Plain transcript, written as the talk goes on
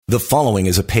The following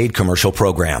is a paid commercial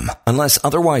program. Unless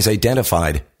otherwise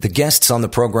identified, the guests on the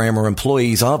program are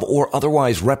employees of or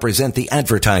otherwise represent the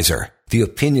advertiser. The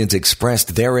opinions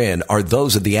expressed therein are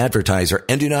those of the advertiser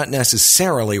and do not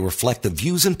necessarily reflect the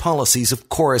views and policies of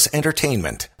Chorus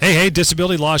Entertainment. Hey,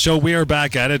 Disability Law Show. We are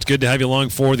back at it. Good to have you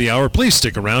along for the hour. Please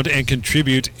stick around and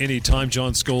contribute anytime.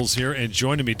 John Scholes here, and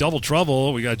joining me, double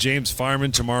trouble. We got James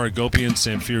Fireman, Tamara Gopian,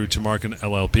 Samfiru Tamarkin,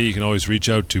 LLP. You can always reach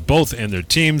out to both and their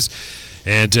teams.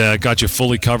 And got you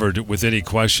fully covered with any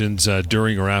questions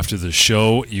during or after the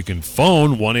show. You can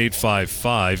phone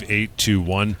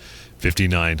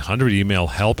 1-855-821-5900. Email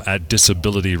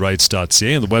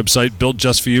help@disabilityrights.ca. And the website built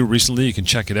just for you recently. You can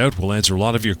check it out. We'll answer a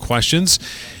lot of your questions.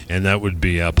 And that would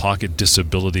be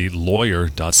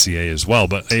pocketdisabilitylawyer.ca as well.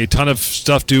 But a ton of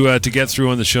stuff to get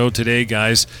through on the show today,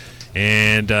 guys.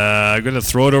 And I'm going to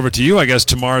throw it over to you, I guess,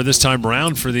 Tamara, this time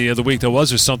around for the week that was.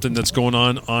 There's something that's going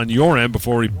on your end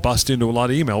before we bust into a lot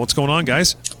of email. What's going on,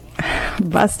 guys?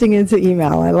 Busting into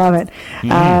email. I love it.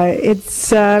 It's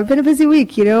been a busy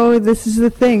week. You know, this is the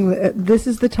thing. This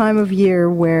is the time of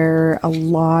year where a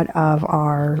lot of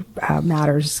our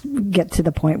matters get to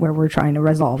the point where we're trying to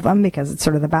resolve them because it's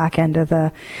sort of the back end of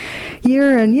the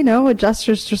year. And, you know,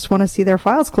 adjusters just want to see their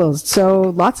files closed.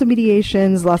 So lots of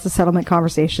mediations, lots of settlement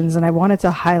conversations. And I wanted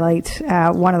to highlight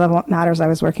one of the matters I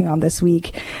was working on this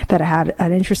week that had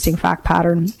an interesting fact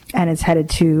pattern, and it's headed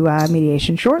to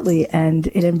mediation shortly. And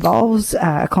it involves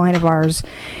a client of ours.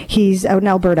 He's out in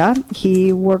Alberta.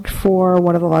 He worked for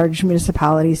one of the large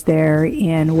municipalities there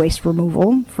in waste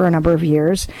removal for a number of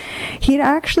years. He'd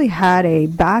actually had a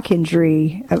back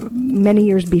injury many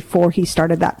years before he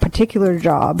started that particular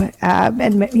job.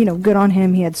 And, you know, good on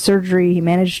him. He had surgery. He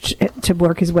managed to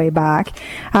work his way back,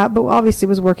 but obviously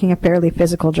was working a fairly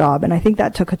physical job. And I think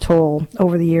that took a toll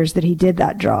over the years that he did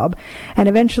that job. And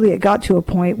eventually it got to a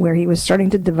point where he was starting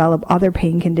to develop other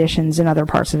pain conditions in other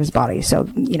parts of his body. So,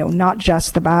 you know, not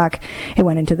just the back, it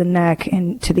went into the neck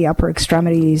and to the upper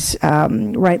extremities,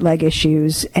 right leg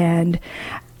issues. And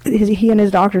he and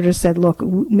his doctor just said, look,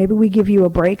 maybe we give you a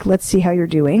break. Let's see how you're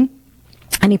doing.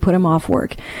 And he put him off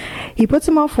work. He puts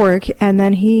him off work, and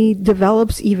then he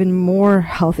develops even more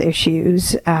health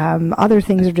issues. Other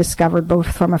things are discovered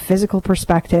both from a physical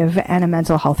perspective and a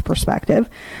mental health perspective.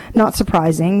 Not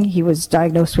surprising, he was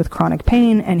diagnosed with chronic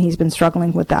pain, and he's been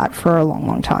struggling with that for a long,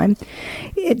 long time.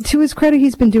 To his credit,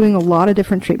 he's been doing a lot of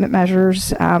different treatment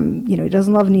measures. You know, he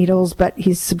doesn't love needles, but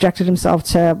he's subjected himself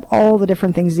to all the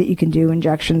different things that you can do,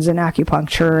 injections and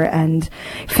acupuncture and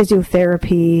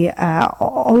physiotherapy,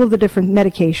 all of the different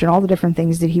medication, all the different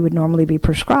things that he would normally be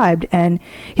prescribed, and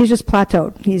he's just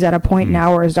plateaued. He's at a point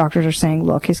now where his doctors are saying,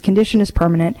 look, his condition is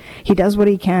permanent. He does what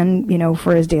he can, you know,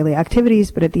 for his daily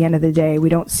activities, but at the end of the day, we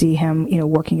don't see him, you know,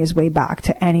 working his way back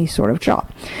to any sort of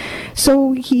job.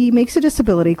 So he makes a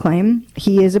disability claim.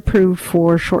 He is approved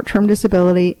for short-term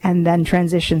disability and then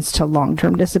transitions to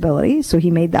long-term disability. So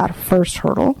he made that first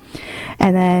hurdle.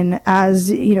 And then, as,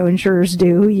 you know, insurers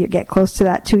do, you get close to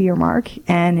that 2-year mark,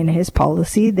 and in his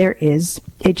policy, there is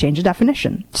a change of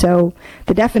definition. So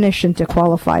the definition to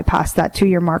qualify past that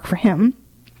 2-year mark for him,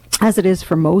 as it is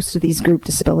for most of these group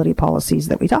disability policies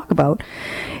that we talk about,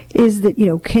 is that, you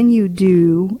know, can you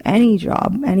do any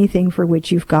job, anything for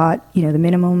which you've got, you know, the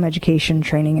minimum education,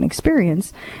 training, and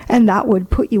experience, and that would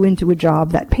put you into a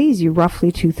job that pays you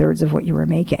roughly 2/3 of what you were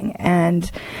making.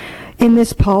 And in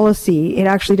this policy, it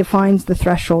actually defines the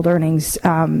threshold earnings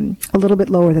a little bit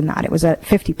lower than that. It was at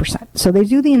 50%. So they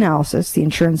do the analysis, the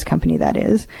insurance company that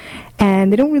is,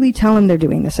 and they don't really tell him they're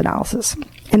doing this analysis.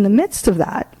 In the midst of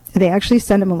that, they actually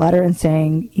send him a letter and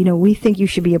saying, you know, we think you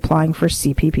should be applying for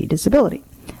CPP disability.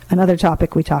 Another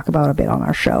topic we talk about a bit on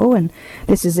our show, and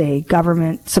this is a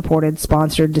government-supported,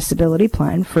 sponsored disability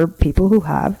plan for people who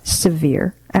have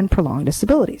severe and prolonged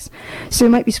disabilities. So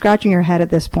you might be scratching your head at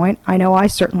this point. I know I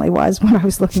certainly was when I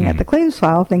was looking at the claims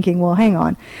file thinking, well, hang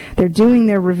on. They're doing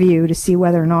their review to see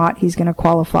whether or not he's going to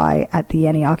qualify at the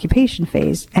any occupation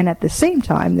phase. And at the same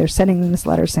time, they're sending them this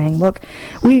letter saying, look,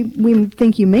 we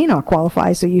think you may not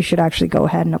qualify, so you should actually go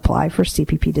ahead and apply for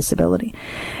CPP disability.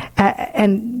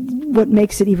 And what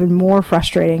makes it even more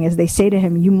frustrating is they say to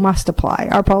him, you must apply.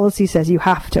 Our policy says you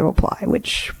have to apply,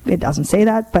 which it doesn't say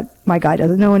that, but my guy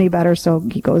doesn't know any better, so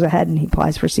he goes ahead and he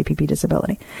applies for CPP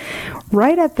disability.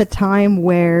 Right at the time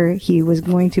where he was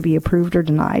going to be approved or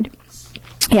denied,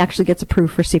 he actually gets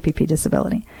approved for CPP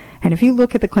disability. And if you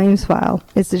look at the claims file,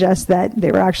 it suggests that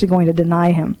they were actually going to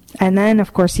deny him. And then,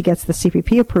 of course, he gets the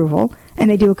CPP approval, and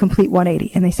they do a complete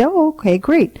 180. And they say, oh, okay,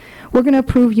 great. We're going to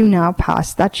approve you now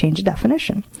past that change of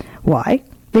definition. Why?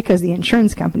 Because the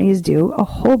insurance companies do a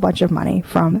whole bunch of money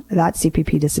from that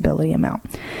CPP disability amount.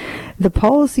 The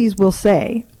policies will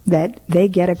say that they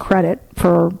get a credit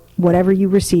for whatever you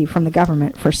receive from the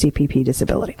government for CPP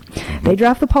disability. They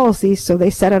draft the policies, so they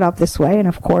set it up this way, and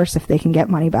of course, if they can get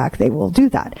money back, they will do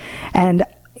that. And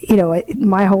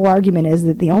my whole argument is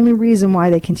that the only reason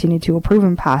why they continued to approve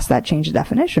and pass that change of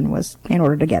definition was in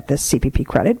order to get this CPP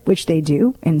credit, which they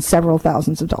do in several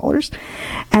thousands of dollars.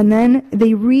 And then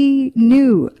they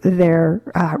renew their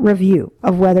review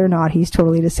of whether or not he's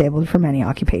totally disabled from any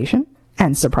occupation.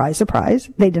 And surprise, surprise,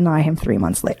 they deny him 3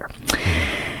 months later.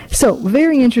 So,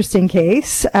 very interesting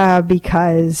case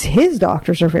because his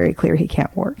doctors are very clear he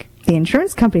can't work. The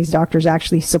insurance company's doctors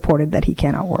actually supported that he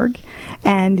cannot work.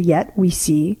 And yet we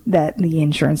see that the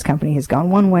insurance company has gone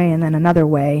one way and then another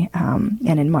way. And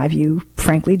in my view,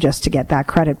 frankly, just to get that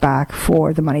credit back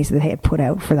for the monies that they had put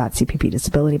out for that CPP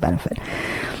disability benefit.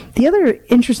 The other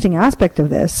interesting aspect of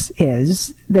this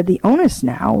is that the onus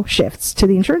now shifts to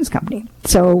the insurance company.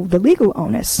 So the legal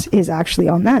onus is actually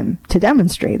on them to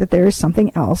demonstrate that there is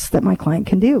something else that my client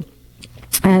can do.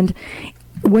 And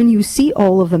when you see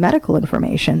all of the medical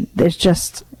information, there's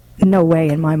just no way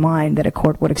in my mind that a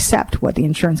court would accept what the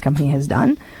insurance company has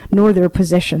done, nor their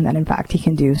position that in fact he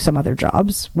can do some other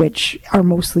jobs, which are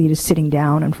mostly just sitting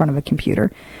down in front of a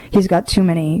computer. He's got too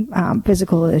many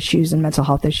physical issues and mental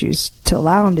health issues to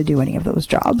allow him to do any of those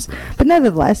jobs. But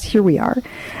nevertheless, here we are.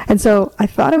 And so I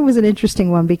thought it was an interesting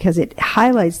one because it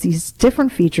highlights these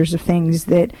different features of things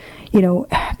that,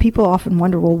 people often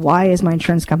wonder, well, why is my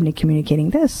insurance company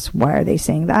communicating this? Why are they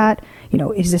saying that?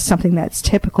 Is this something that's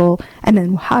typical? And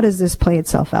then how does this play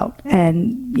itself out?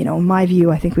 And, in my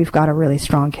view, I think we've got a really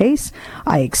strong case.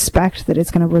 I expect that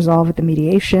it's going to resolve at the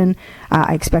mediation.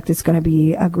 I expect it's going to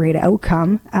be a great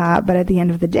outcome. But at the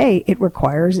end of the day, it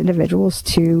requires individuals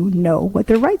to know what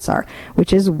their rights are,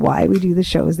 which is why we do the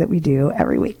shows that we do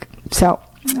every week. So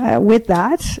with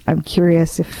that, I'm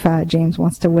curious if James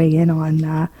wants to weigh in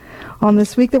on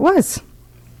this week that was.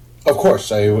 Of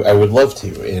course, I would love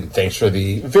to, and thanks for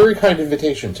the very kind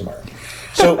invitation, Tamara.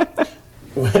 So,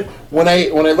 when I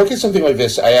look at something like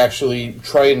this, I actually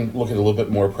try and look at it a little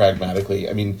bit more pragmatically.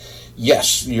 I mean,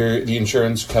 yes, the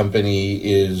insurance company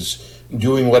is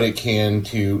doing what it can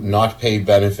to not pay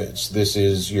benefits. This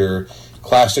is your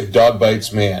classic dog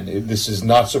bites man. This is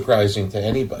not surprising to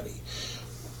anybody.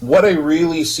 What I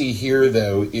really see here,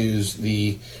 though, is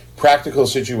the practical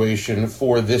situation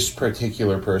for this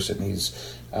particular person.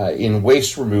 He's in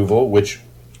waste removal, which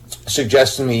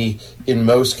suggests to me in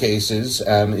most cases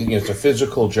it's a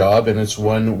physical job, and it's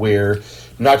one where,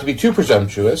 not to be too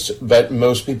presumptuous, but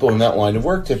most people in that line of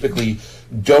work typically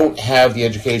don't have the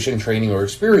education, training, or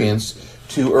experience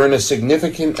to earn a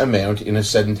significant amount in a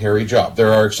sedentary job.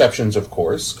 There are exceptions, of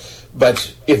course,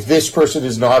 but if this person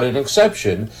is not an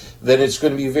exception, then it's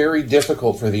going to be very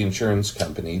difficult for the insurance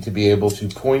company to be able to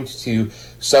point to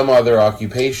some other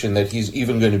occupation that he's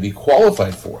even going to be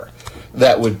qualified for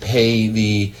that would pay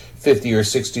the 50 or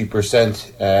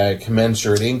 60%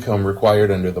 commensurate income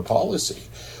required under the policy.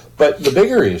 But the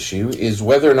bigger issue is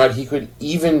whether or not he could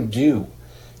even do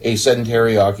a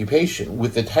sedentary occupation.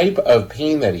 With the type of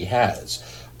pain that he has,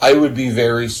 I would be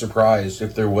very surprised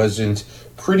if there wasn't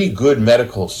pretty good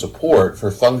medical support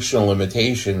for functional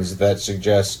limitations that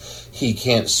suggests he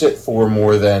can't sit for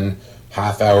more than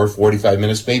half hour, 45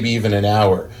 minutes, maybe even an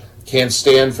hour. Can't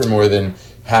stand for more than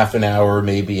half an hour,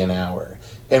 maybe an hour.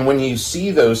 And when you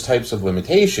see those types of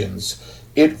limitations,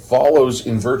 it follows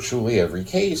in virtually every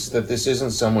case that this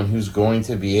isn't someone who's going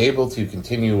to be able to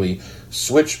continually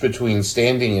switch between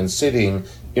standing and sitting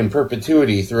in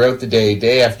perpetuity throughout the day,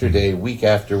 day after day, week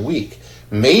after week.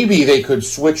 Maybe they could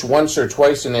switch once or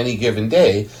twice in any given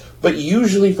day, but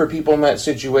usually for people in that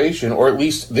situation, or at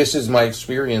least this is my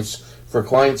experience for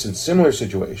clients in similar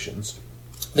situations,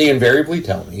 they invariably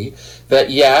tell me that,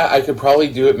 yeah, I could probably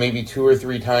do it maybe 2 or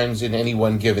 3 times in any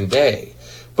one given day,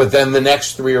 but then the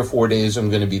next 3 or 4 days I'm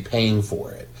going to be paying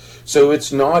for it. So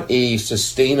it's not a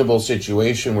sustainable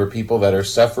situation where people that are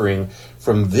suffering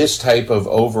from this type of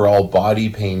overall body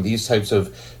pain, these types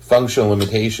of functional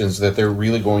limitations, that they're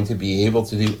really going to be able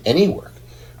to do any work.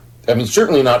 I mean,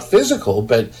 certainly not physical,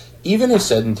 but even a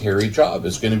sedentary job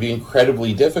is going to be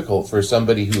incredibly difficult for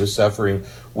somebody who is suffering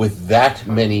with that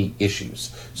many issues.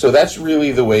 So that's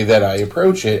really the way that I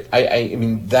approach it. I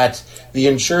mean, that the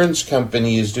insurance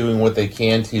company is doing what they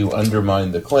can to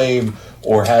undermine the claim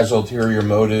or has ulterior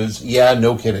motives. Yeah,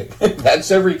 no kidding.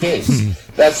 That's every case.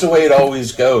 That's the way it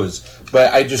always goes.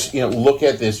 But I just, look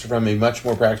at this from a much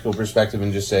more practical perspective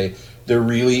and just say, there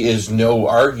really is no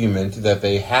argument that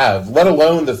they have, let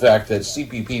alone the fact that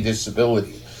CPP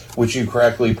disability, which you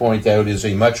correctly point out is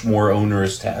a much more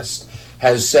onerous test,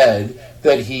 has said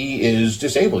that he is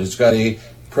disabled. He's got a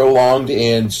prolonged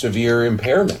and severe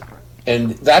impairment.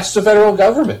 And that's the federal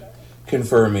government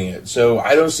confirming it. So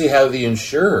I don't see how the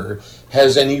insurer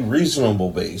has any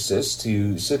reasonable basis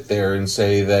to sit there and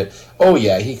say that, oh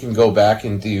yeah, he can go back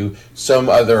and do some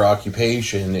other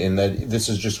occupation and that this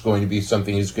is just going to be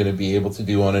something he's going to be able to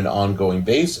do on an ongoing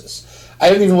basis. I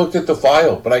haven't even looked at the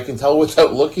file, but I can tell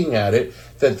without looking at it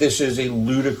that this is a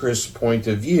ludicrous point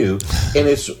of view. And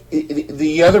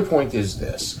the other point is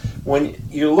this: when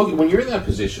you're in that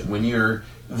position, when you're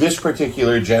this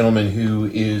particular gentleman who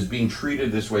is being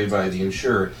treated this way by the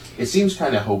insurer, it seems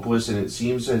kind of hopeless, and it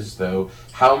seems as though,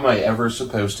 how am I ever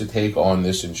supposed to take on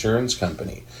this insurance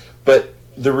company? But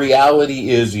the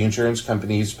reality is the insurance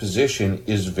company's position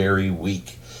is very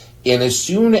weak. And as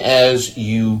soon as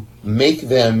you make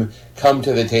them come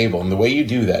to the table, and the way you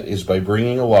do that is by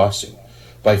bringing a lawsuit,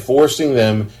 by forcing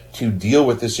them to deal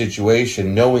with the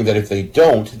situation, knowing that if they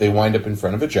don't, they wind up in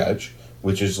front of a judge,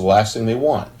 which is the last thing they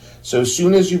want. So as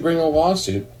soon as you bring a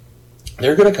lawsuit,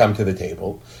 they're going to come to the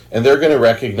table, and they're going to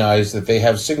recognize that they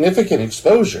have significant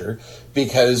exposure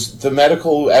because the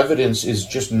medical evidence is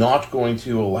just not going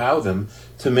to allow them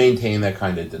to maintain that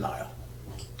kind of denial.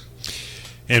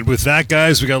 And with that,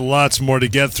 guys, we got lots more to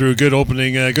get through. Good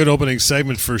opening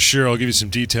segment for sure. I'll give you some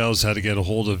details how to get a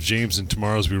hold of James and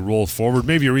tomorrow as we roll forward.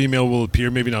 Maybe your email will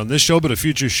appear, maybe not on this show, but a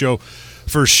future show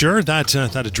for sure. That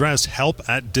address,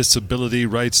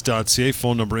 help@disabilityrights.ca.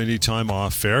 Phone number anytime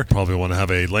off air. Probably want to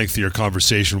have a lengthier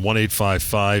conversation.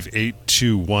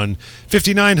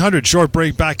 1-855-821-5900. Short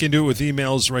break. Back into it with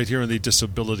emails right here on the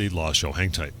Disability Law Show.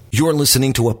 Hang tight. You're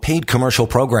listening to a paid commercial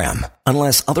program.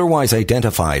 Unless otherwise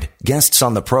identified, guests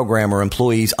on the program are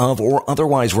employees of or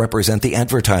otherwise represent the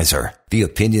advertiser. The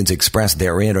opinions expressed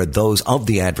therein are those of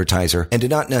the advertiser and do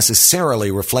not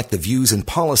necessarily reflect the views and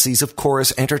policies of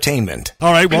Chorus Entertainment.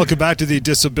 All right, welcome back to the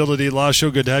Disability Law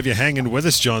Show. Good to have you hanging with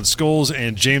us. John Scholes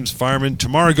and James Fireman.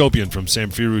 Tamara Gopian from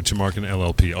Samfiru Tumarkin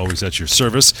LLP, always at your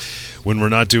service. When we're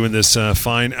not doing this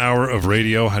fine hour of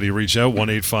radio, how do you reach out?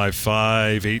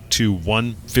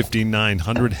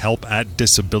 1-855-821-5900,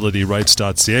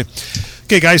 help@disabilityrights.ca.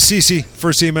 Okay, guys, Cece,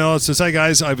 first email, it says, hi,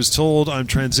 guys. I was told I'm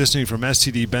transitioning from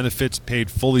STD benefits paid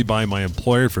fully by my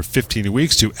employer for 15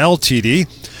 weeks to LTD.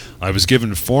 I was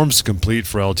given forms to complete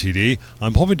for LTD.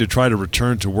 I'm hoping to try to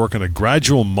return to work on a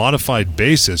gradual modified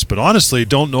basis, but honestly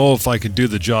don't know if I can do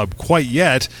the job quite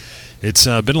yet. It's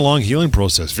been a long healing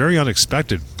process, very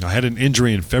unexpected. I had an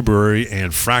injury in February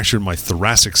and fractured my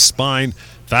thoracic spine.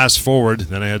 Fast forward,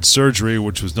 then I had surgery,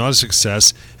 which was not a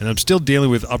success, and I'm still dealing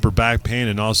with upper back pain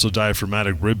and also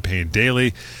diaphragmatic rib pain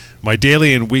daily. My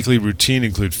daily and weekly routine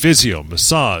include physio,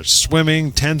 massage,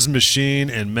 swimming, TENS machine,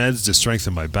 and meds to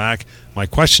strengthen my back. My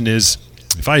question is,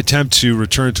 if I attempt to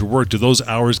return to work, do those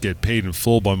hours get paid in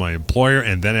full by my employer,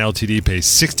 and then LTD pays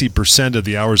 60% of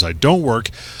the hours I don't work?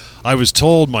 I was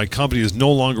told my company is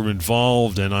no longer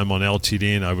involved and I'm on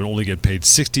LTD and I would only get paid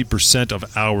 60% of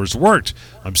hours worked.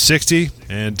 I'm 60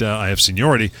 and I have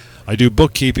seniority. I do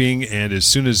bookkeeping, and as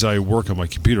soon as I work on my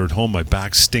computer at home, my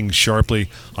back stings sharply.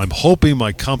 I'm hoping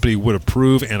my company would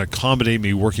approve and accommodate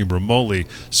me working remotely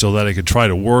so that I can try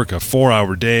to work a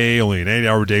 4-hour day, only an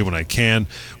 8-hour day when I can,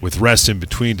 with rest in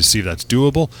between to see if that's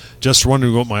doable. Just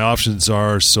wondering what my options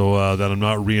are so that I'm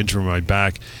not re-injuring my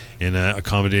back and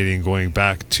accommodating going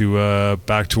back to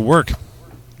work.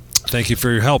 Thank you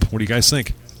for your help. What do you guys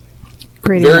think?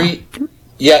 Great.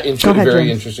 Yeah, very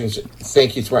James. interesting.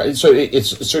 Thank you, Tamara. So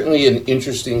it's certainly an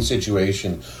interesting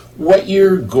situation. What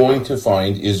you're going to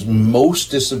find is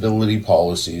most disability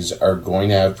policies are going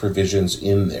to have provisions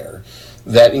in there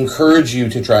that encourage you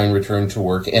to try and return to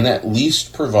work and at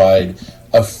least provide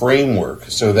a framework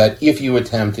so that if you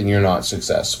attempt and you're not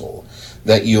successful,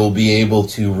 that you'll be able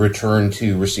to return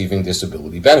to receiving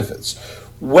disability benefits.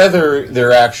 Whether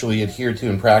they're actually adhered to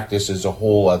in practice is a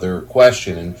whole other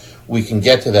question, and we can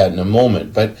get to that in a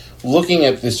moment. But looking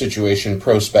at the situation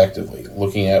prospectively,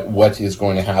 looking at what is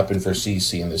going to happen for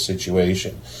CC in this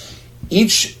situation,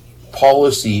 each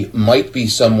policy might be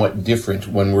somewhat different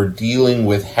when we're dealing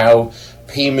with how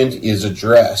payment is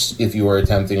addressed if you are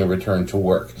attempting a return to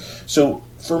work. So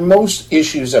for most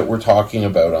issues that we're talking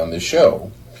about on the show,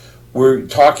 we're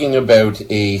talking about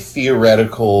a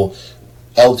theoretical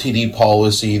LTD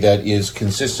policy that is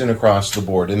consistent across the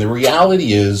board. And the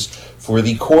reality is, for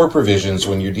the core provisions,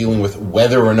 when you're dealing with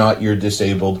whether or not you're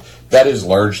disabled, that is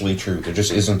largely true. There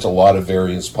just isn't a lot of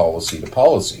variance policy to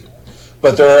policy.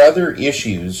 But there are other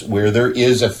issues where there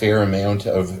is a fair amount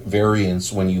of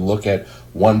variance when you look at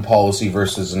one policy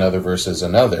versus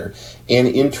another. And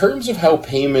in terms of how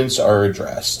payments are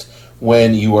addressed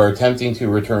when you are attempting to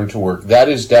return to work, that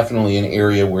is definitely an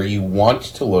area where you want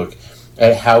to look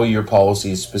at how your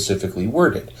policy is specifically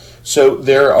worded. So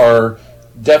there are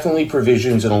definitely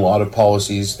provisions in a lot of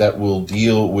policies that will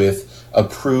deal with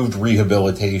approved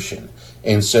rehabilitation.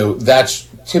 And so that's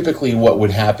typically what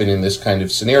would happen in this kind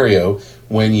of scenario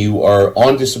when you are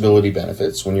on disability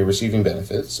benefits, when you're receiving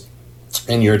benefits,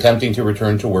 and you're attempting to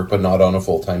return to work but not on a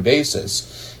full-time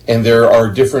basis. And there are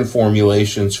different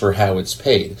formulations for how it's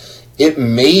paid. It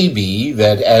may be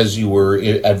that, as you were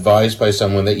advised by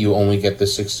someone, that you only get the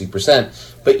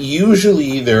 60%, but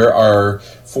usually there are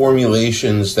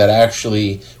formulations that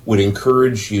actually would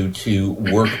encourage you to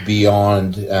work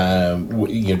beyond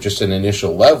just an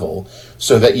initial level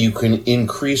so that you can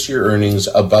increase your earnings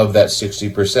above that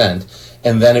 60%,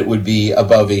 and then it would be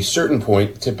above a certain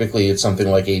point, typically it's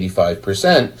something like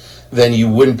 85%, then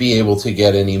you wouldn't be able to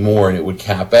get any more and it would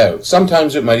cap out.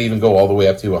 Sometimes it might even go all the way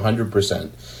up to 100%.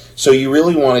 So you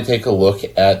really want to take a look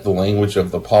at the language of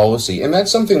the policy, and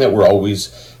that's something that we're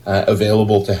always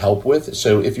available to help with.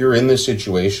 So if you're in this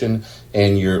situation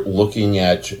and you're looking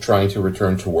at trying to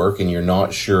return to work and you're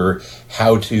not sure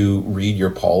how to read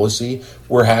your policy,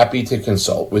 we're happy to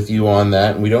consult with you on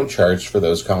that, and we don't charge for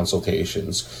those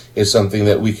consultations. It's something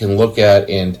that we can look at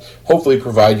and hopefully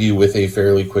provide you with a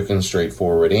fairly quick and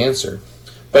straightforward answer.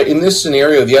 But in this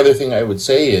scenario, the other thing I would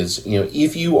say is,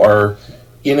 if you are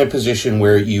in a position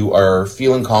where you are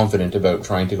feeling confident about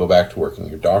trying to go back to work and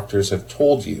your doctors have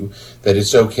told you that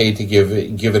it's okay to give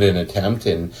it an attempt,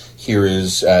 and here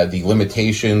is the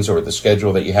limitations or the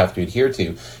schedule that you have to adhere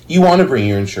to, you want to bring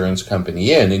your insurance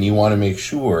company in and you want to make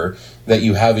sure that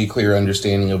you have a clear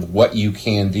understanding of what you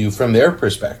can do from their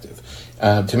perspective.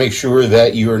 To make sure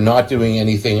that you're not doing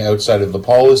anything outside of the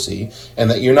policy and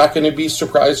that you're not going to be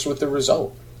surprised with the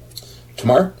result.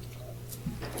 Tamar?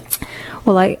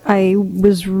 Well, I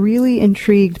was really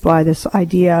intrigued by this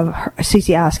idea of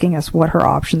Cece asking us what her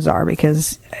options are,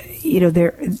 because,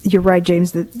 you're right,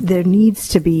 James, that there needs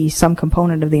to be some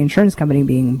component of the insurance company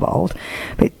being involved,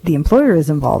 but the employer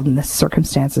is involved in this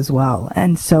circumstance as well.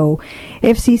 And so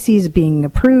if Cece is being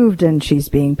approved and she's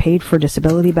being paid for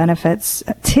disability benefits,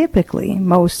 typically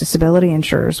most disability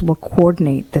insurers will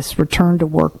coordinate this return to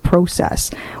work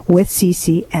process with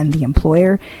Cece and the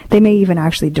employer. They may even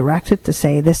actually direct it to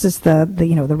say, this is the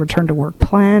return to work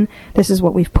plan. This is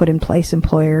what we've put in place,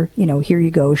 employer. Here you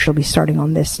go. She'll be starting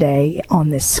on this day on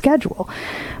this schedule.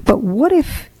 But what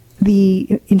if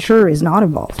the insurer is not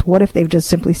involved? What if they've just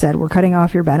simply said, we're cutting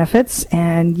off your benefits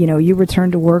and, you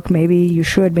return to work. Maybe you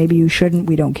should, maybe you shouldn't.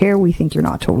 We don't care. We think you're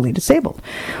not totally disabled.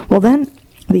 Well, then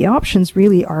the options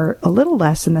really are a little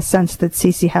less, in the sense that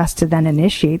Cece has to then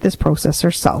initiate this process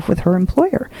herself with her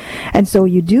employer. And so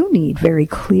you do need very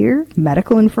clear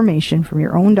medical information from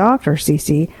your own doctor,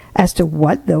 Cece, as to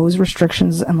what those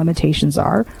restrictions and limitations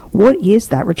are. What is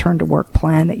that return to work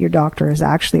plan that your doctor is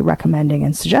actually recommending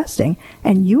and suggesting?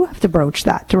 And you have to broach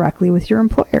that directly with your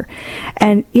employer.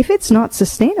 And if it's not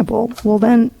sustainable, well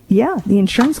then, yeah, the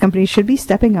insurance company should be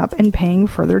stepping up and paying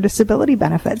further disability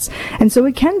benefits. And so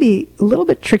it can be a little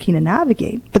bit tricky to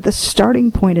navigate, but the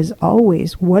starting point is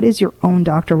always, what is your own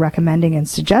doctor recommending and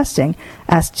suggesting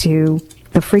as to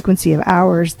the frequency of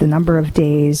hours, the number of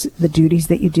days, the duties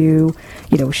that you do.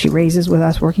 She raises with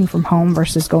us working from home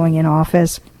versus going in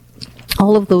office.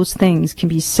 All of those things can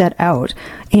be set out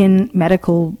in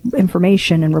medical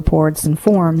information and reports and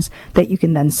forms that you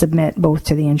can then submit both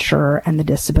to the insurer and the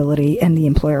disability and the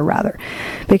employer rather.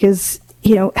 Because,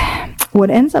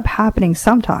 what ends up happening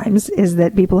sometimes is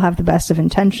that people have the best of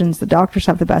intentions, the doctors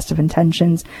have the best of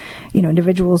intentions,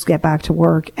 individuals get back to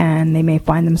work and they may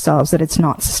find themselves that it's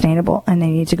not sustainable and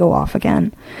they need to go off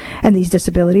again. And these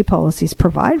disability policies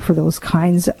provide for those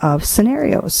kinds of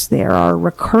scenarios. There are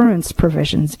recurrence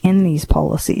provisions in these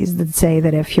policies that say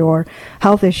that if your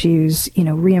health issues,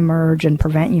 reemerge and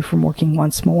prevent you from working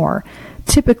once more,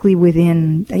 typically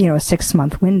within, a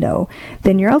 6-month window,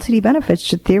 then your LTD benefits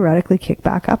should theoretically kick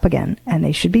back up again, and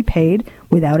they should be paid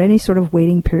without any sort of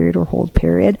waiting period or hold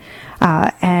period.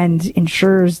 And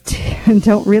insurers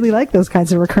don't really like those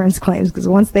kinds of recurrence claims, because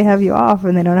once they have you off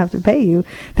and they don't have to pay you,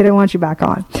 they don't want you back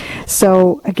on.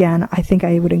 So again, I think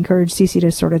I would encourage Cece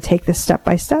to sort of take this step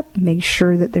by step, make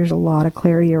sure that there's a lot of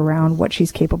clarity around what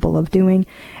she's capable of doing.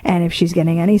 And if she's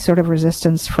getting any sort of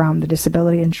resistance from the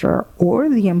disability insurer or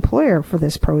the employer for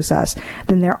this process,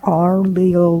 then there are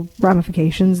legal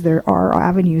ramifications. There are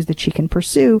avenues that she can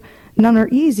pursue. None are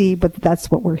easy, but that's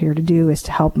what we're here to do, is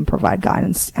to help and provide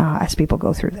guidance as people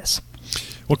go through this.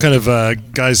 What kind of,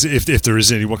 guys, if there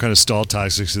is any, what kind of stall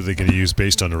tactics are they going to use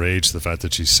based on her age, the fact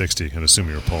that she's 60, and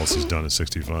assuming her policy's done at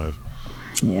 65?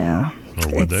 Yeah,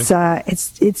 Or would they?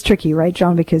 It's tricky, right,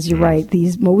 John? Because you're right.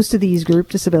 Most of these group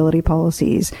disability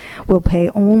policies will pay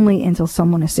only until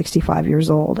someone is 65 years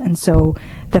old, and so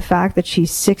the fact that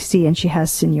she's 60 and she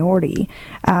has seniority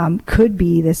could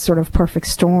be this sort of perfect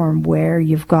storm where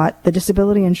you've got the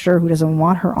disability insurer who doesn't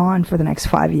want her on for the next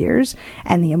 5 years,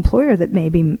 and the employer that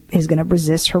maybe is going to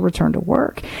resist her return to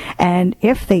work. And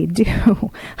if they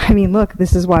do, I mean, look,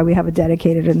 this is why we have a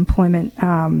dedicated employment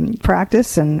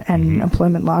practice and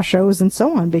employment law shows and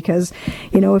so on, because,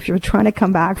 if you're trying to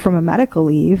come back from a medical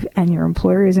leave and your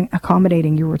employer isn't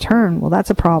accommodating your return, well, that's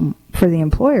a problem for the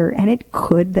employer, and it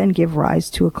could then give rise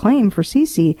to a claim for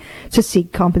CC to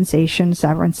seek compensation,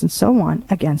 severance, and so on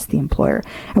against the employer.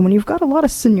 And when you've got a lot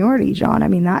of seniority, John, I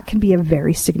mean, that can be a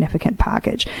very significant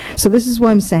package. So this is what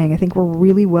I'm saying. I think we're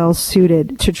really well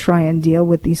suited to try and deal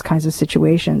with these kinds of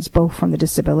situations, both from the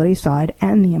disability side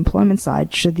and the employment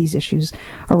side, should these issues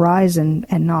arise and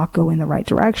not go in the right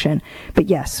direction. But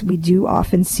yes, we do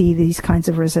often see these kinds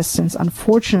of resistance,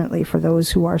 unfortunately, for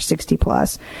those who are 60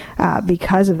 plus,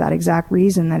 because of that exact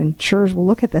reason, that insurers will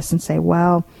look at this and say,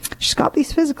 well, she's got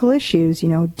these physical issues,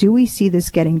 do we see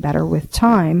this getting better with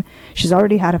time? She's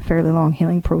already had a fairly long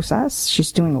healing process.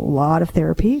 She's doing a lot of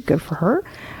therapy. Good for her.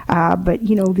 But,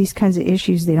 these kinds of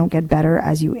issues, they don't get better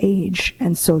as you age.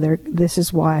 And so this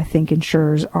is why I think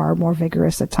insurers are more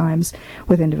vigorous at times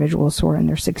with individuals who are in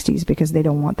their 60s, because they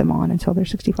don't want them on until they're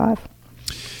 65.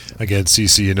 Again,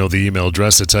 CC, the email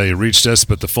address. That's how you reached us,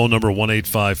 but the phone number,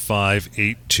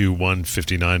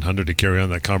 1-855-821-5900 to carry on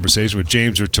that conversation with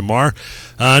James or Tamar.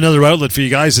 Another outlet for you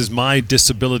guys is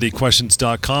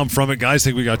mydisabilityquestions.com. From it, guys, I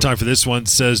think we got time for this one. It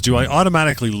says, do I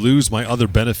automatically lose my other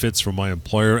benefits from my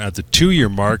employer at the 2-year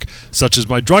mark, such as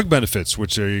my drug benefits,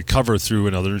 which I cover through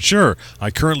another insurer?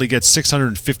 I currently get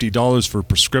 $650 for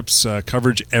prescription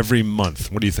coverage every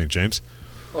month. What do you think, James?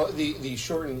 Well, the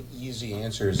short and easy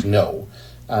answer is no.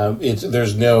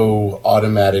 There's no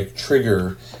automatic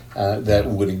trigger that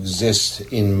would exist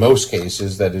in most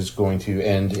cases that is going to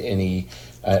end any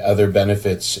other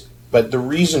benefits. But the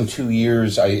reason 2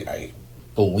 years, I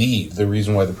believe, the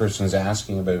reason why the person is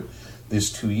asking about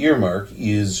this 2-year mark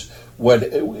is what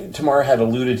Tamar had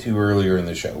alluded to earlier in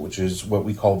the show, which is what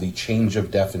we call the change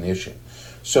of definition.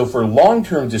 So for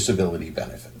long-term disability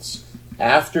benefits,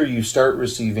 after you start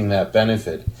receiving that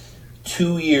benefit,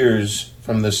 2 years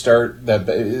from the start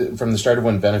of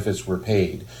when benefits were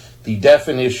paid, the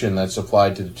definition that's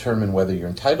applied to determine whether you're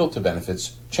entitled to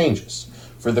benefits changes.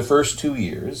 For the first 2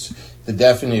 years, the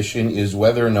definition is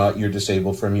whether or not you're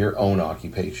disabled from your own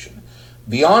occupation.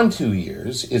 Beyond 2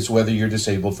 years, it's whether you're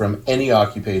disabled from any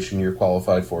occupation you're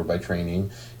qualified for by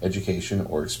training, education,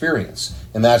 or experience.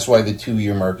 And that's why the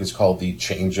 2-year mark is called the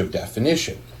change of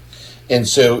definition. And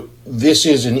so this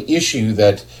is an issue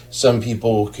that some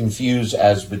people confuse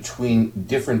as between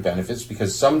different benefits,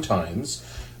 because sometimes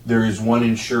there is one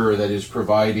insurer that is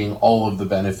providing all of the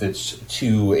benefits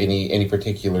to any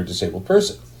particular disabled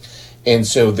person. And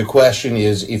so the question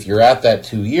is, if you're at that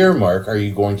 2-year mark, are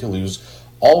you going to lose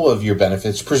all of your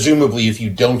benefits, presumably if you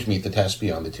don't meet the test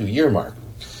beyond the 2-year mark?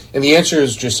 And the answer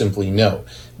is just simply no.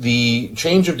 The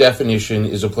change of definition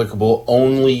is applicable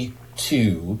only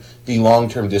to the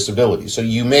long-term disability. So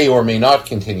you may or may not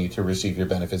continue to receive your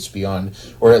benefits beyond,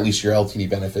 or at least your LTD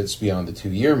benefits beyond the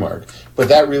 2-year mark, but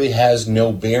that really has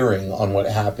no bearing on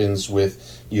what happens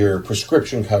with your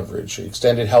prescription coverage,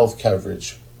 extended health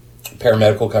coverage,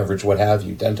 paramedical coverage, what have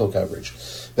you, dental coverage.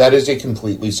 That is a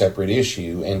completely separate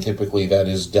issue, and typically that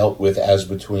is dealt with as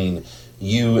between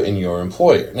you and your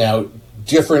employer. Now,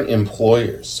 different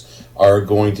employers are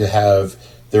going to have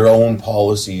their own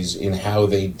policies in how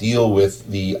they deal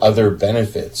with the other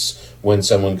benefits when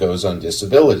someone goes on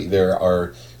disability. There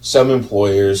are some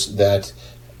employers that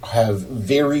have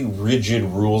very rigid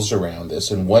rules around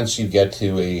this, and once you get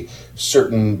to a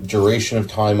certain duration of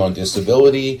time on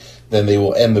disability, then they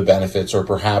will end the benefits, or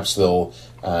perhaps they'll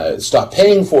stop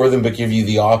paying for them but give you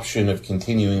the option of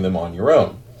continuing them on your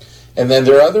own. And then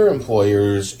there are other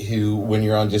employers who, when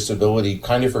you're on disability,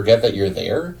 kind of forget that you're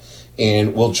there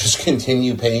and will just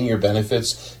continue paying your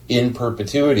benefits in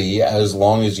perpetuity as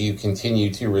long as you continue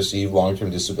to receive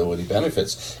long-term disability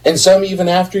benefits. And some even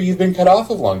after you've been cut off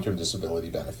of long-term disability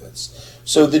benefits.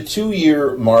 So the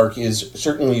 2-year mark is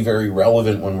certainly very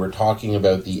relevant when we're talking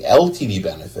about the LTD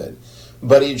benefit,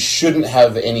 but it shouldn't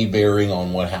have any bearing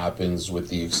on what happens with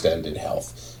the extended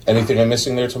health. Anything I'm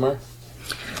missing there, Tamar?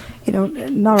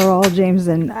 Not at all, James.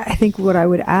 And I think what I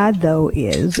would add, though,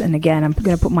 is, and again, I'm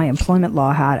going to put my employment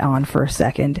law hat on for a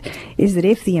second, is that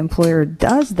if the employer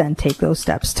does then take those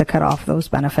steps to cut off those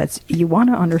benefits, you want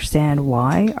to understand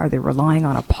why. Are they relying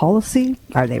on a policy?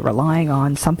 Are they relying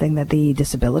on something that the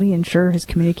disability insurer has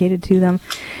communicated to them?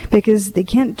 Because they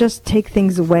can't just take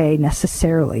things away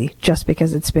necessarily just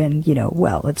because it's been,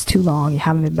 it's too long, you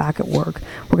haven't been back at work,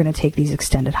 we're going to take these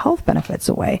extended health benefits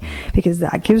away, because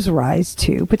that gives rise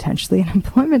to potentially an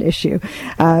employment issue.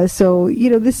 So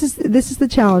this is the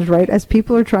challenge, right? As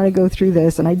people are trying to go through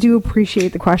this, and I do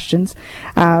appreciate the questions,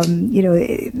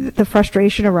 the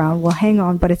frustration around, well, hang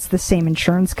on, but it's the same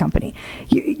insurance company.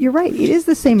 You're right, it is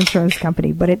the same insurance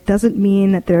company, but it doesn't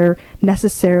mean that they're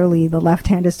necessarily, the left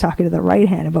hand is talking to the right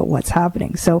hand about what's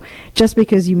happening. So just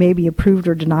because you may be approved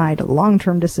or denied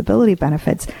long-term disability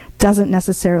benefits doesn't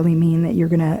necessarily mean that you're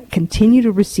going to continue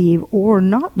to receive or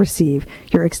not receive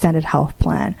your extended health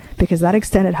plan, because that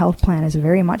extended health plan is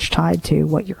very much tied to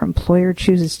what your employer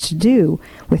chooses to do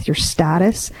with your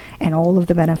status and all of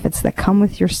the benefits that come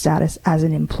with your status as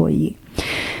an employee.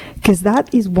 Because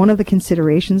that is one of the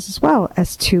considerations as well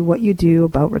as to what you do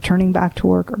about returning back to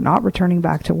work or not returning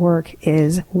back to work,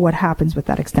 is what happens with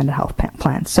that extended health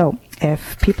plan. So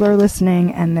if people are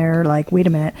listening and they're like, wait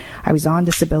a minute, I was on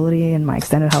disability and my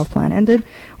extended health plan ended,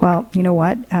 well, you know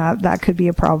what? That could be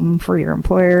a problem for your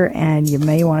employer, and you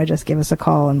may want to just give us a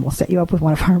call and we'll set you up with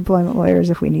one of our employment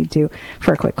lawyers if we need to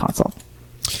for a quick consult.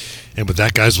 And with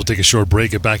that, guys, we'll take a short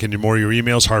break. Get back into more of your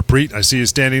emails. Harpreet, I see you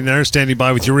standing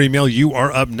by with your email. You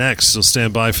are up next, so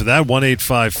stand by for that.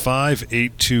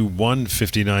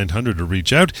 1-855-821-5900 to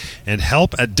reach out. And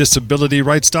help at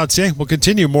disabilityrights.ca. We'll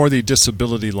continue more of the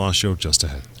Disability Law Show just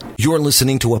ahead. You're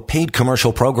listening to a paid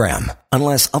commercial program.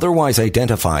 Unless otherwise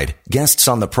identified, guests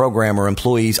on the program are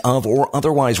employees of or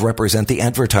otherwise represent the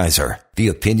advertiser. The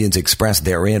opinions expressed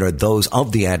therein are those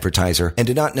of the advertiser and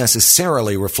do not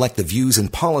necessarily reflect the views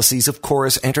and policies of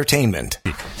Chorus Entertainment.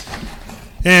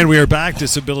 And we are back,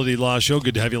 Disability Law Show.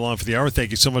 Good to have you along for the hour. Thank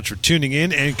you so much for tuning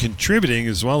in and contributing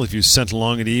as well. If you sent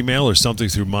along an email or something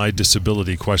through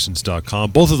mydisabilityquestions.com,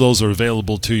 both of those are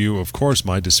available to you. Of course,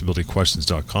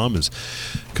 mydisabilityquestions.com is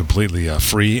completely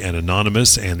free and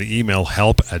anonymous, and the email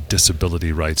help at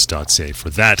disabilityrights.ca.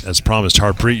 For that, as promised,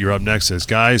 Harpreet, you're up next. Says,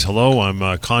 guys, hello,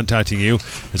 I'm contacting you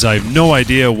as I have no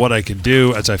idea what I can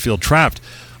do as I feel trapped.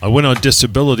 I went on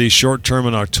disability short-term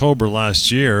in October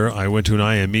last year. I went to an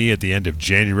IME at the end of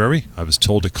January. I was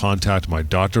told to contact my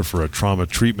doctor for a trauma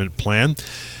treatment plan.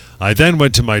 I then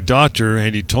went to my doctor,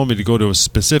 and he told me to go to a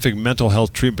specific mental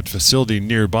health treatment facility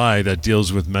nearby that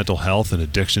deals with mental health and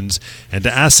addictions, and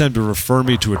to ask them to refer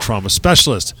me to a trauma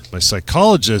specialist. My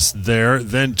psychologist there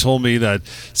then told me that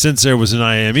since there was an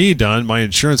IME done, my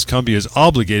insurance company is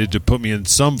obligated to put me in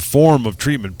some form of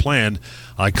treatment plan.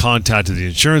 I contacted the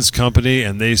insurance company,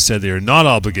 and they said they are not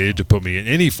obligated to put me in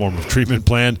any form of treatment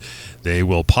plan. They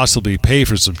will possibly pay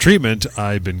for some treatment.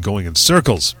 I've been going in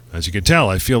circles. As you can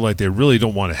tell, I feel like they really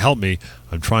don't want to help me.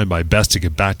 I'm trying my best to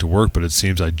get back to work, but it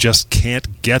seems I just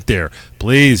can't get there.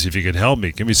 Please, if you could help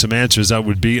me, give me some answers. That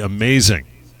would be amazing.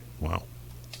 Wow.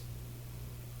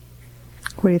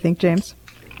 What do you think, James?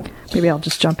 Maybe I'll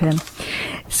just jump in.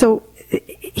 So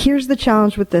here's the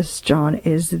challenge with this, John,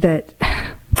 is that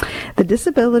the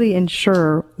disability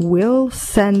insurer will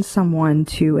send someone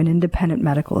to an independent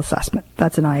medical assessment.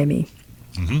 That's an IME.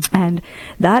 Mm-hmm. And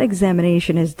that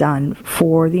examination is done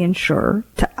for the insurer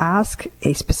to ask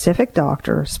a specific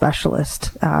doctor,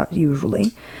 specialist,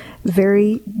 usually,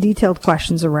 very detailed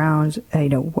questions around,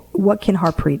 what can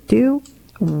Harpreet do?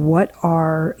 What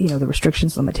are, the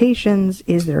restrictions, limitations?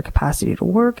 Is there a capacity to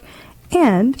work?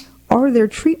 And are there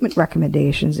treatment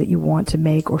recommendations that you want to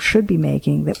make or should be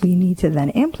making that we need to then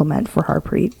implement for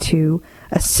Harpreet to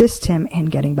assist him in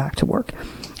getting back to work?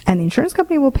 And the insurance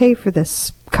company will pay for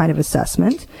this kind of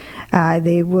assessment.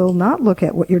 They will not look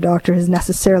at what your doctor has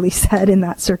necessarily said in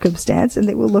that circumstance, and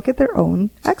they will look at their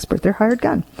own expert, their hired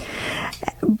gun.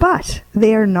 But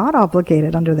they are not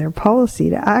obligated under their policy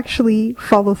to actually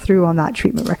follow through on that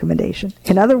treatment recommendation.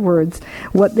 In other words,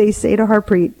 what they say to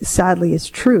Harpreet sadly is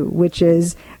true, which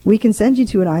is, we can send you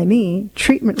to an IME,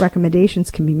 treatment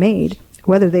recommendations can be made.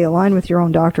 Whether they align with your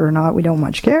own doctor or not, we don't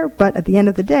much care. But at the end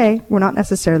of the day, we're not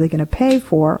necessarily going to pay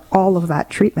for all of that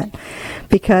treatment,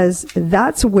 because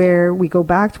that's where we go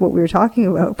back to what we were talking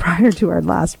about prior to our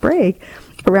last break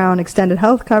around extended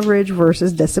health coverage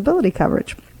versus disability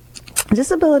coverage.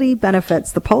 disability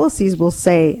benefits, the policies will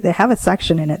say, they have a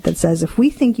section in it that says if we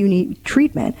think you need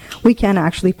treatment, we can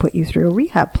actually put you through a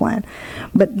rehab plan.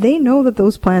 But they know that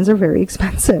those plans are very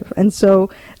expensive. And so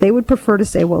they would prefer to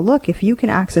say, well, look, if you can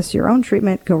access your own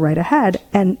treatment, go right ahead.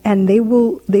 And they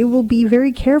will be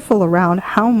very careful around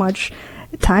how much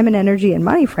time and energy and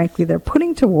money, frankly, they're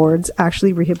putting towards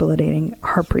actually rehabilitating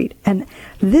Harpreet. And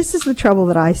this is the trouble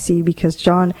that I see because,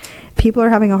 John, people are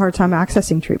having a hard time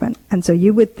accessing treatment. And so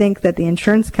you would think that the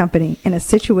insurance company in a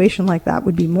situation like that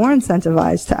would be more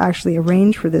incentivized to actually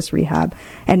arrange for this rehab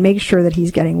and make sure that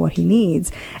he's getting what he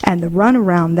needs. And the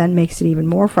runaround then makes it even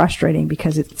more frustrating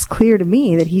because it's clear to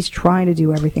me that he's trying to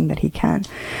do everything that he can.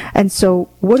 And so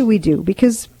what do we do?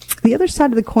 Because the other side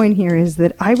of the coin here is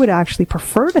that I would actually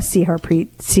prefer to see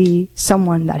Harpreet see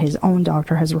someone that his own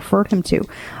doctor has referred him to.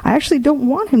 I actually don't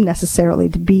want him necessarily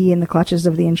to be in the clutches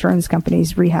of the insurance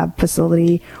company's rehab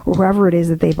facility or wherever it is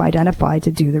that they've identified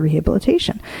to do the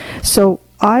rehabilitation. So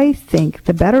I think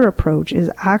the better approach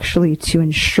is actually to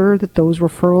ensure that those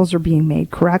referrals are being made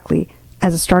correctly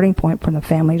as a starting point from the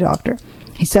family doctor.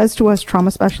 He says to us, trauma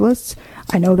specialists,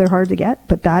 I know they're hard to get,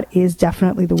 but that is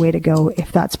definitely the way to go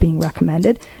if that's being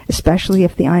recommended, especially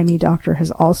if the IME doctor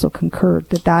has also concurred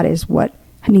that that is what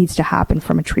needs to happen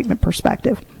from a treatment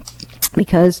perspective.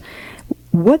 Because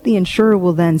what the insurer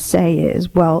will then say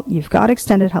is, well, you've got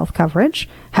extended health coverage.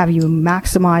 Have you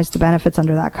maximized the benefits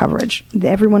under that coverage?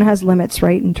 Everyone has limits,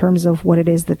 right, in terms of what it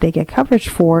is that they get coverage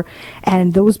for,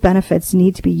 and those benefits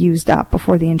need to be used up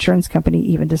before the insurance company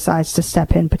even decides to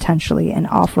step in potentially and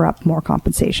offer up more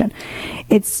compensation.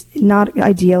 It's not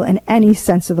ideal in any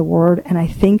sense of the word, and I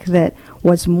think that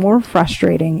what's more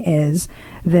frustrating is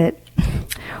that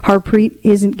Harpreet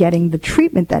isn't getting the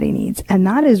treatment that he needs. And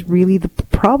that is really the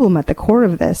problem at the core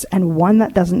of this, and one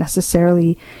that doesn't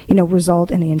necessarily,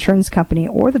 result in the insurance company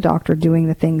or the doctor doing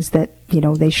the things that,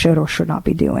 they should or should not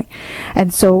be doing.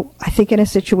 And so I think in a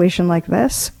situation like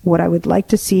this, what I would like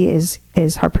to see is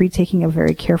Harpreet taking a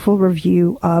very careful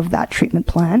review of that treatment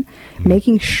plan,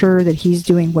 making sure that he's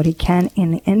doing what he can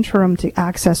in the interim to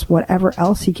access whatever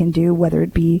else he can do, whether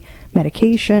it be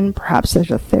medication, perhaps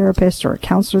there's a therapist or a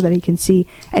counselor that he can see,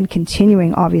 and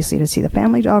continuing obviously to see the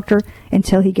family doctor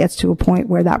until he gets to a point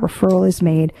where that referral is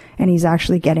made and he's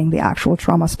actually getting the actual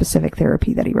trauma-specific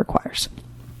therapy that he requires.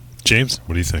 James,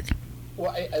 what do you think?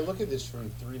 Well, I look at this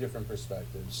from three different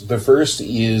perspectives. The first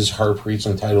is Harpreet's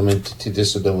entitlement to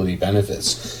disability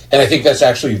benefits. And I think that's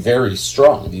actually very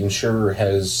strong. The insurer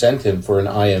has sent him for an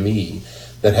IME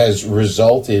that has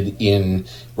resulted in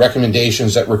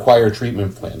recommendations that require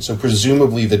treatment plans. So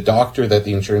presumably the doctor that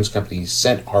the insurance company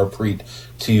sent Harpreet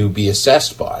to be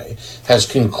assessed by has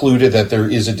concluded that there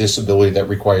is a disability that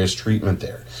requires treatment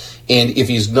there. And if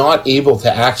he's not able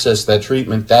to access that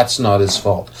treatment, that's not his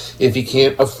fault. If he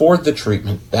can't afford the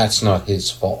treatment, that's not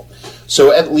his fault.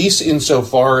 So at least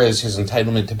insofar as his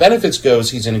entitlement to benefits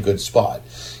goes, he's in a good spot.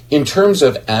 In terms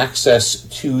of access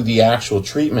to the actual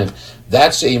treatment,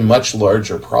 that's a much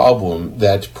larger problem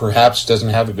that perhaps doesn't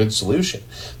have a good solution.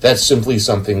 That's simply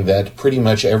something that pretty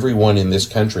much everyone in this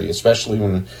country, especially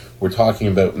when we're talking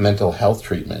about mental health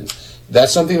treatment,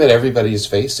 that's something that everybody is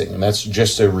facing, and that's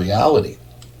just a reality.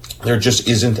 There just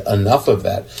isn't enough of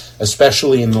that,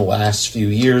 especially in the last few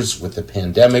years with the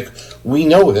pandemic. We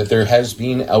know that there has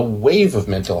been a wave of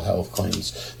mental health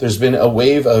claims. There's been a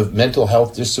wave of mental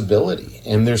health disability,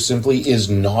 and there simply is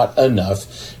not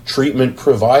enough treatment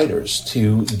providers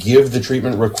to give the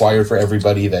treatment required for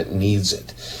everybody that needs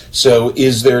it. So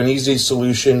is there an easy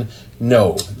solution?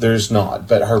 No, there's not.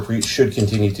 But Harpreet should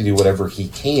continue to do whatever he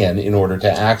can in order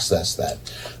to access that.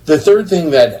 The third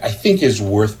thing that I think is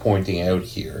worth pointing out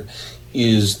here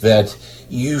is that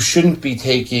you shouldn't be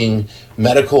taking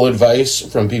medical advice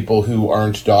from people who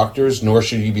aren't doctors, nor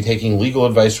should you be taking legal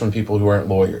advice from people who aren't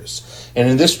lawyers. And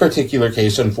in this particular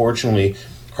case, unfortunately,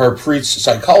 Harpreet's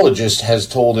psychologist has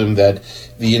told him that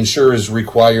the insurer is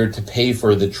required to pay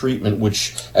for the treatment,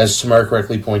 which, as Tamar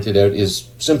correctly pointed out, is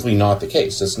simply not the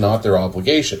case. It's not their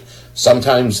obligation.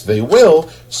 Sometimes they will,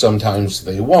 sometimes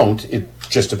they won't. It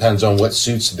just depends on what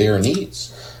suits their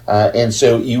needs. And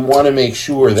so you want to make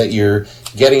sure that you're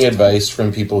getting advice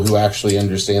from people who actually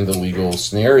understand the legal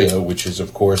scenario, which is,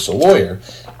 of course, a lawyer.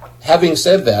 Having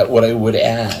said that, what I would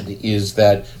add is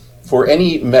that for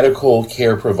any medical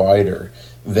care provider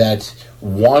that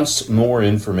wants more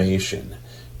information,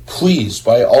 please,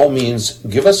 by all means,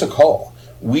 give us a call.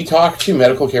 We talk to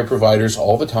medical care providers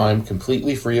all the time,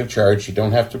 completely free of charge. You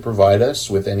don't have to provide us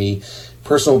with any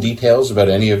personal details about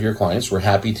any of your clients. We're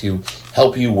happy to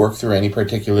help you work through any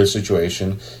particular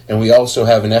situation. And we also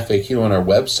have an FAQ on our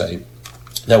website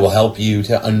that will help you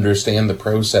to understand the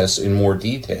process in more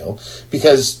detail,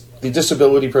 because the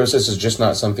disability process is just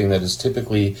not something that is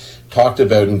typically talked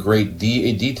about in great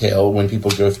detail when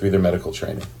people go through their medical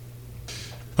training.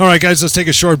 All right, guys, let's take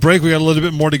a short break. We got a little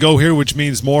bit more to go here, which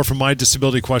means more from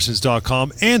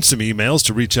MyDisabilityQuestions.com and some emails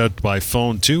to reach out by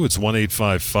phone, too. It's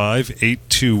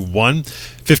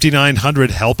 1-855-821-5900,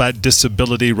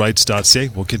 help@disabilityrights.ca.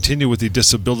 We'll continue with the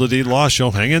Disability Law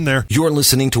Show. Hang in there. You're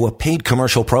listening to a paid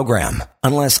commercial program.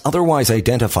 Unless otherwise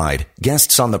identified,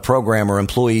 guests on the program are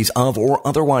employees of or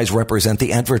otherwise represent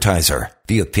the advertiser.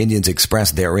 The opinions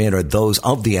expressed therein are those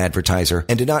of the advertiser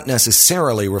and do not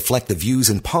necessarily reflect the views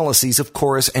and policies of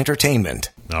Chorus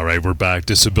Entertainment. All right, we're back.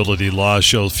 Disability Law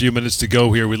Show. A few minutes to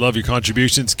go here. We love your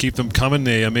contributions. Keep them coming.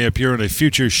 They may appear in a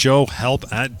future show.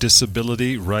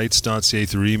 help@disabilityrights.ca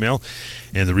through email.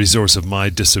 And the resource of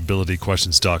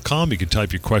MyDisabilityQuestions.com. You can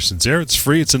type your questions there. It's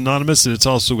free, it's anonymous, and it's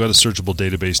also got a searchable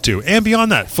database too. And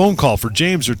beyond that, phone call for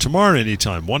James or Tamar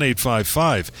anytime.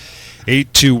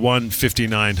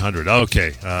 1-855-821-5900.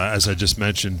 Okay, as I just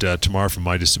mentioned, Tamar from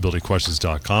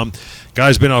MyDisabilityQuestions.com.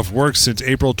 Guy's been off work since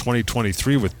April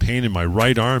 2023 with pain in my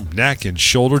right arm, neck, and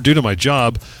shoulder due to my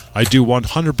job. I do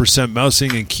 100%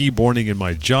 mousing and keyboarding in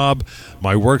my job.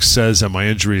 My work says that my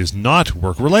injury is not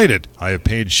work-related. I have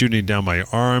pain shooting down my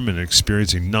arm and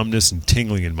experiencing numbness and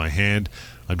tingling in my hand.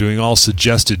 I'm doing all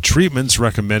suggested treatments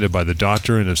recommended by the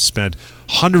doctor and have spent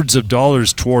hundreds of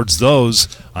dollars towards those.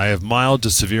 I have mild to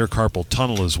severe carpal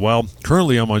tunnel as well.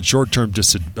 Currently, I'm on short-term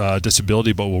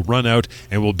disability, but will run out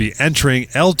and will be entering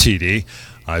LTD.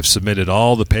 I've submitted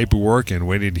all the paperwork and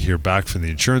waiting to hear back from the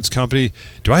insurance company.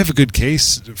 Do I have a good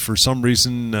case? For some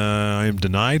reason, I am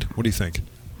denied. What do you think?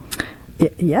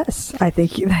 Yes, I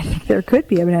think there could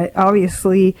be. I mean,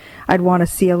 obviously, I'd want to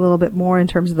see a little bit more in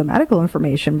terms of the medical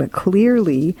information, but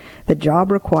clearly the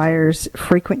job requires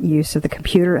frequent use of the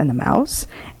computer and the mouse,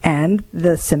 and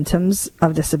the symptoms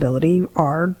of disability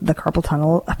are the carpal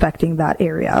tunnel affecting that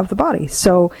area of the body.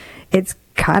 So it's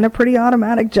kind of pretty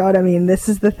automatic, John. I mean, this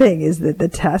is the thing, is that the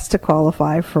test to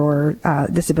qualify for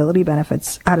disability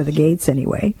benefits out of the gates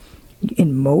anyway,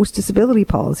 in most disability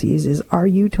policies, is, are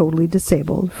you totally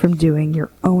disabled from doing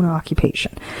your own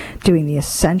occupation, doing the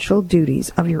essential duties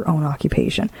of your own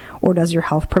occupation, or does your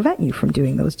health prevent you from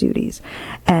doing those duties?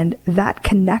 And that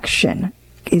connection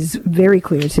is very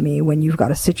clear to me when you've got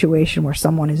a situation where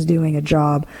someone is doing a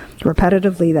job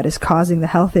repetitively that is causing the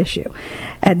health issue.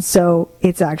 And so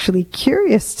it's actually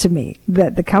curious to me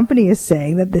that the company is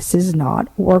saying that this is not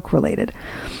work-related.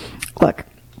 Look,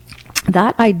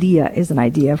 that idea is an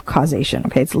idea of causation.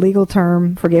 Okay, it's a legal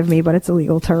term, forgive me, but it's a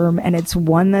legal term, and it's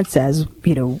one that says,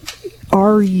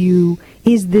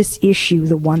 is this issue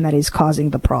the one that is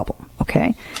causing the problem?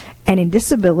 Okay? And in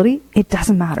disability, it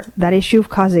doesn't matter. That issue of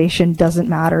causation doesn't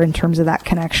matter in terms of that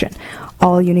connection.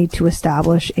 All you need to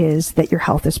establish is that your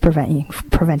health is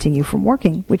preventing you from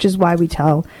working, which is why we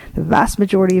tell the vast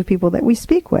majority of people that we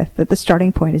speak with that the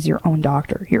starting point is your own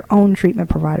doctor. Your own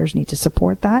treatment providers need to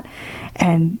support that.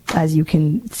 And as you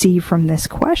can see from this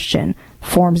question,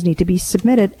 forms need to be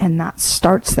submitted, and that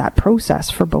starts that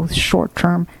process for both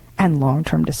short-term and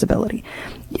long-term disability.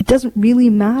 It doesn't really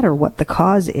matter what the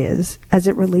cause is as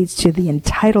it relates to the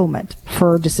entitlement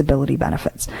for disability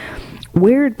benefits.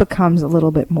 Where it becomes a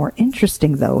little bit more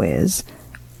interesting, though, is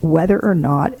whether or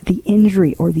not the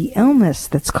injury or the illness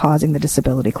that's causing the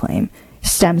disability claim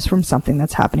stems from something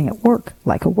that's happening at work,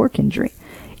 like a work injury.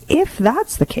 If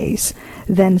that's the case,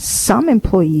 then some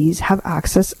employees have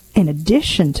access, in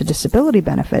addition to disability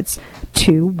benefits,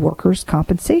 to workers'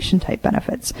 compensation type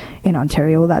benefits. In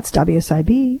Ontario, that's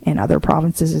WSIB. In other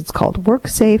provinces, it's called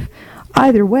WorkSafe.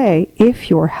 Either way, if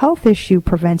your health issue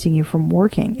preventing you from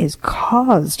working is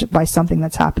caused by something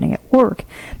that's happening at work,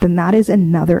 then that is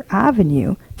another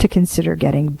avenue to consider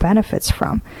getting benefits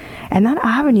from. And that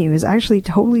avenue is actually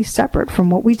totally separate from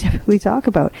what we typically talk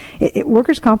about.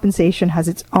 Workers' compensation has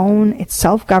its own, it's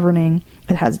self-governing,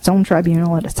 it has its own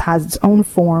tribunal, it has its own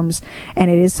forms,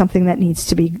 and it is something that needs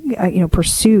to be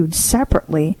pursued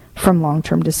separately from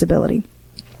long-term disability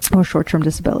or short-term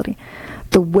disability.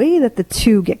 The way that the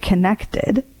two get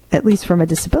connected, at least from a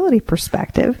disability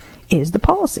perspective, is the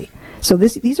policy. So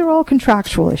these are all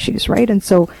contractual issues, right? And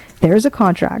so there's a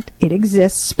contract. It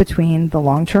exists between the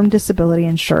long-term disability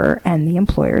insurer and the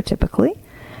employer typically.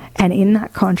 And in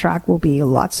that contract will be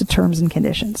lots of terms and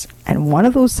conditions. And one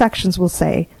of those sections will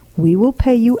say, we will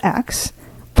pay you X,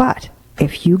 but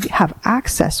if you have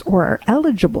access or are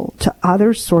eligible to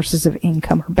other sources of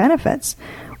income or benefits,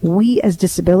 we as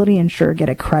disability insured get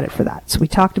a credit for that. So we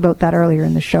talked about that earlier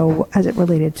in the show as it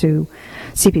related to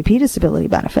CPP disability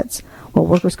benefits. Well,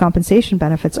 workers' compensation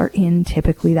benefits are in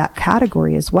typically that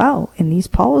category as well in these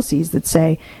policies that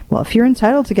say, well, if you're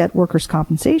entitled to get workers'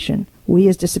 compensation, we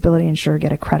as disability insured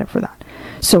get a credit for that.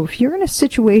 So if you're in a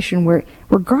situation where,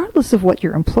 regardless of what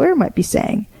your employer might be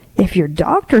saying, if your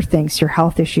doctor thinks your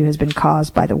health issue has been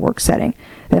caused by the work setting,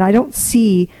 then I don't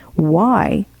see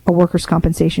why a workers'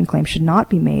 compensation claim should not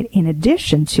be made in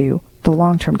addition to the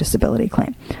long-term disability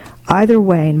claim. Either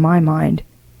way, in my mind,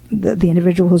 the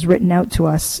individual who's written out to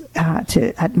us at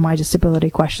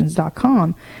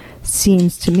mydisabilityquestions.com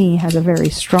seems to me has a very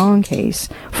strong case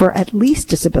for at least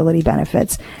disability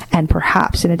benefits and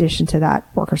perhaps in addition to that,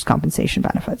 workers' compensation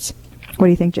benefits. What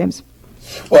do you think, James?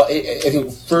 Well, I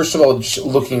think, first of all, just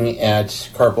looking at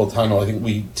carpal tunnel, I think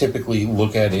we typically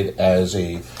look at it as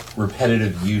a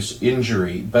repetitive use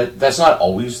injury, but that's not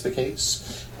always the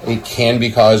case. It can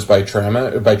be caused by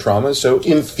trauma. So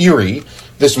in theory,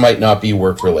 this might not be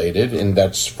work-related, and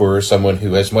that's for someone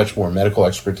who has much more medical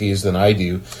expertise than I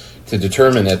do to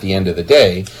determine at the end of the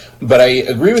day. But I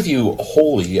agree with you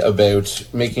wholly about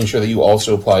making sure that you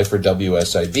also apply for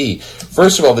WSIB.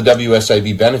 First of all, the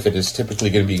WSIB benefit is typically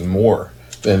going to be more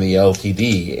than the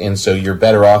LTD, and so you're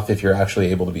better off if you're actually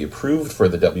able to be approved for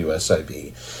the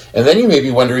WSIB. And then you may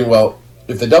be wondering, well,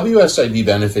 if the WSIB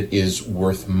benefit is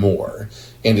worth more,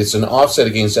 and it's an offset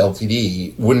against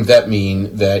LTD, wouldn't that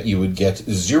mean that you would get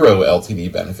zero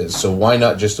LTD benefits? So why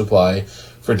not just apply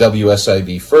for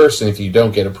WSIB first, and if you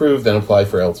don't get approved, then apply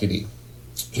for LTD?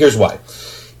 Here's why.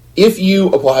 If you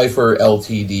apply for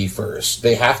LTD first,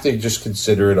 they have to just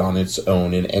consider it on its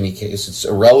own in any case. It's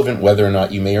irrelevant whether or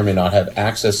not you may or may not have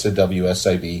access to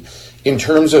WSIB in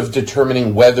terms of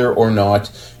determining whether or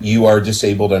not you are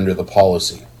disabled under the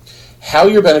policy. How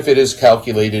your benefit is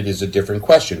calculated is a different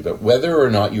question, but whether or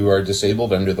not you are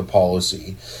disabled under the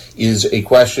policy is a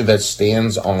question that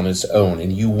stands on its own,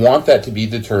 and you want that to be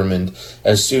determined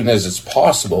as soon as it's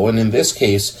possible. And in this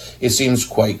case, it seems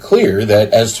quite clear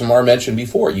that, as Tamar mentioned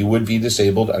before, you would be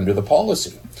disabled under the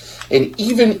policy. And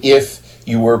even if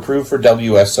you were approved for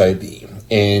WSIB,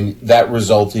 and that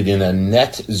resulted in a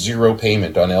net zero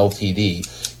payment on LTD,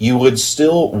 you would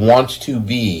still want to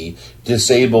be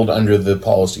disabled under the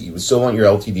policy. You would still want your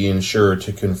LTD insurer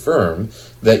to confirm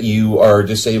that you are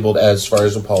disabled as far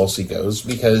as the policy goes,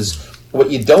 because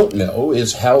what you don't know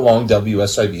is how long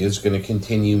WSIB is going to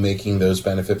continue making those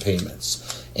benefit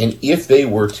payments. And if they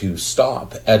were to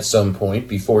stop at some point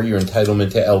before your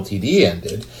entitlement to LTD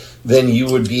ended, then you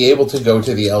would be able to go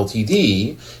to the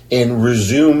LTD and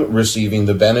resume receiving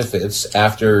the benefits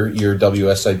after your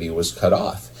WSIB was cut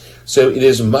off. So it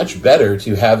is much better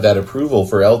to have that approval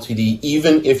for LTD,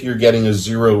 even if you're getting a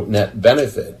zero net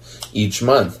benefit each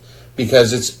month,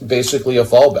 because it's basically a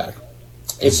fallback.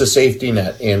 It's a safety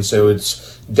net, and so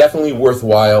it's definitely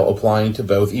worthwhile applying to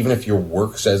both. Even if your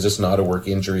work says it's not a work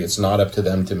injury, it's not up to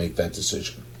them to make that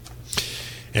decision.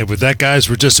 And with that, guys,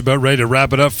 we're just about ready to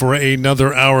wrap it up for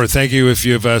another hour. Thank you. If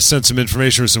you've sent some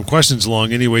information or some questions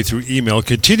along anyway through email,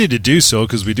 continue to do so,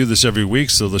 because we do this every week,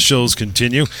 so the shows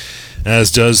continue,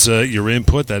 as does your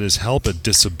input. That is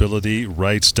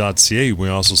help@disabilityrights.ca. We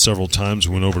also several times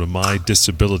went over to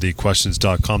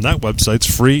mydisabilityquestions.com. That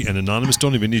website's free and anonymous.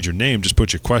 Don't even need your name. Just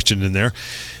put your question in there.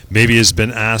 Maybe it's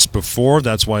been asked before.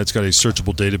 That's why it's got a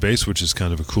searchable database, which is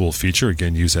kind of a cool feature.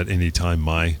 Again, use that anytime,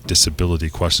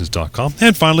 mydisabilityquestions.com.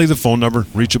 And finally, the phone number,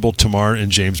 reachable Tamar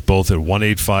and James both at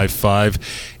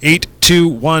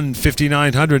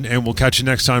 1-855-821-5900. And we'll catch you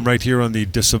next time right here on the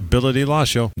Disability Law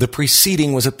Show. The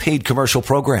preceding was a paid commercial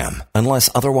program. Unless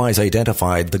otherwise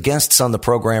identified, the guests on the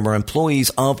program are employees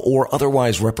of or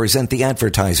otherwise represent the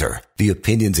advertiser. The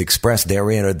opinions expressed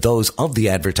therein are those of the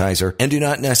advertiser and do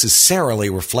not necessarily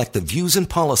reflect the views and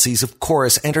policies of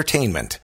Chorus Entertainment.